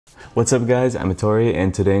What's up guys, I'm Tori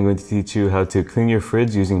and today I'm going to teach you how to clean your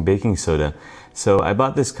fridge using baking soda. So I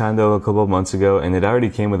bought this condo a couple of months ago and it already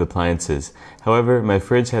came with appliances. However, my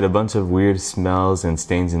fridge had a bunch of weird smells and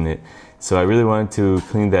stains in it, so I really wanted to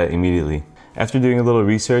clean that immediately. After doing a little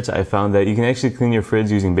research, I found that you can actually clean your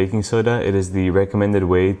fridge using baking soda. It is the recommended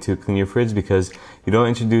way to clean your fridge because you don't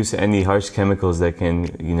introduce any harsh chemicals that can,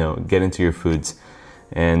 get into your foods.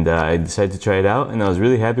 And I decided to try it out and I was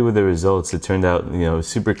really happy with the results. It turned out,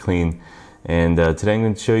 super clean. And today I'm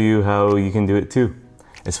going to show you how you can do it too.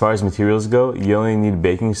 As far as materials go, you only need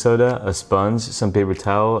baking soda, a sponge, some paper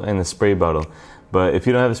towel, and a spray bottle. But if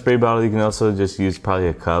you don't have a spray bottle, you can also just use probably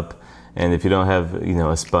a cup. And if you don't have,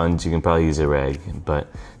 a sponge, you can probably use a rag.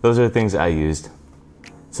 But those are the things I used.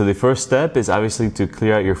 So the first step is obviously to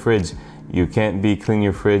clear out your fridge. You can't be cleaning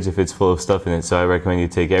your fridge if it's full of stuff in it, so I recommend you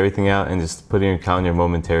take everything out and just put it in your counter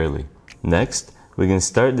momentarily. Next, we can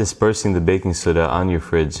start dispersing the baking soda on your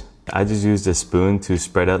fridge. I just used a spoon to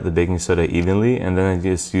spread out the baking soda evenly, and then I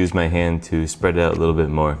just used my hand to spread it out a little bit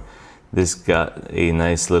more. This got a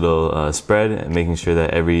nice little spread, making sure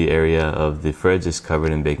that every area of the fridge is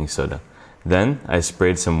covered in baking soda. Then I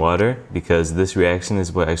sprayed some water because this reaction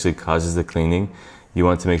is what actually causes the cleaning. You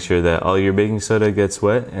want to make sure that all your baking soda gets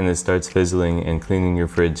wet and it starts fizzling and cleaning your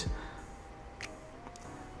fridge.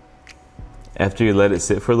 After you let it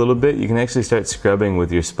sit for a little bit, you can actually start scrubbing with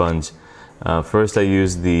your sponge. First I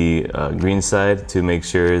use the green side to make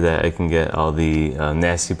sure that I can get all the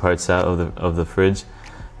nasty parts out of the fridge.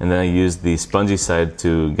 And then I use the spongy side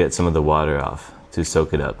to get some of the water off, to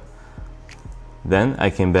soak it up. Then I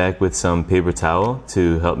came back with some paper towel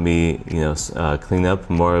to help me, clean up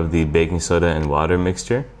more of the baking soda and water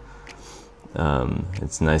mixture.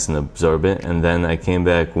 It's nice and absorbent. And then I came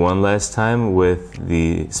back one last time with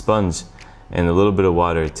the sponge and a little bit of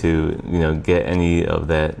water to, get any of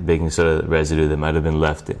that baking soda residue that might have been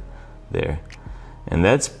left there. And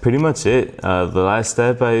that's pretty much it. The last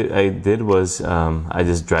step I did was I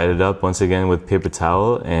just dried it up once again with paper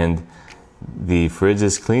towel, and the fridge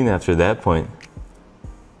is clean after that point.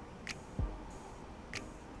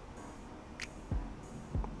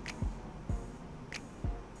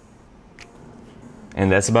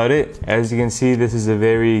 And that's about it. As you can see, this is a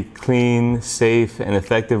very clean, safe, and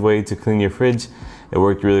effective way to clean your fridge. It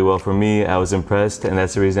worked really well for me. I was impressed, and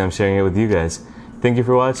that's the reason I'm sharing it with you guys. Thank you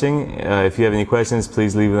for watching. If you have any questions,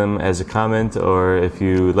 please leave them as a comment, or if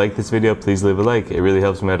you like this video, please leave a like. It really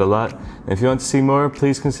helps me out a lot. And if you want to see more,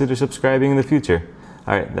 please consider subscribing in the future.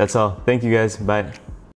 Alright, that's all. Thank you guys. Bye.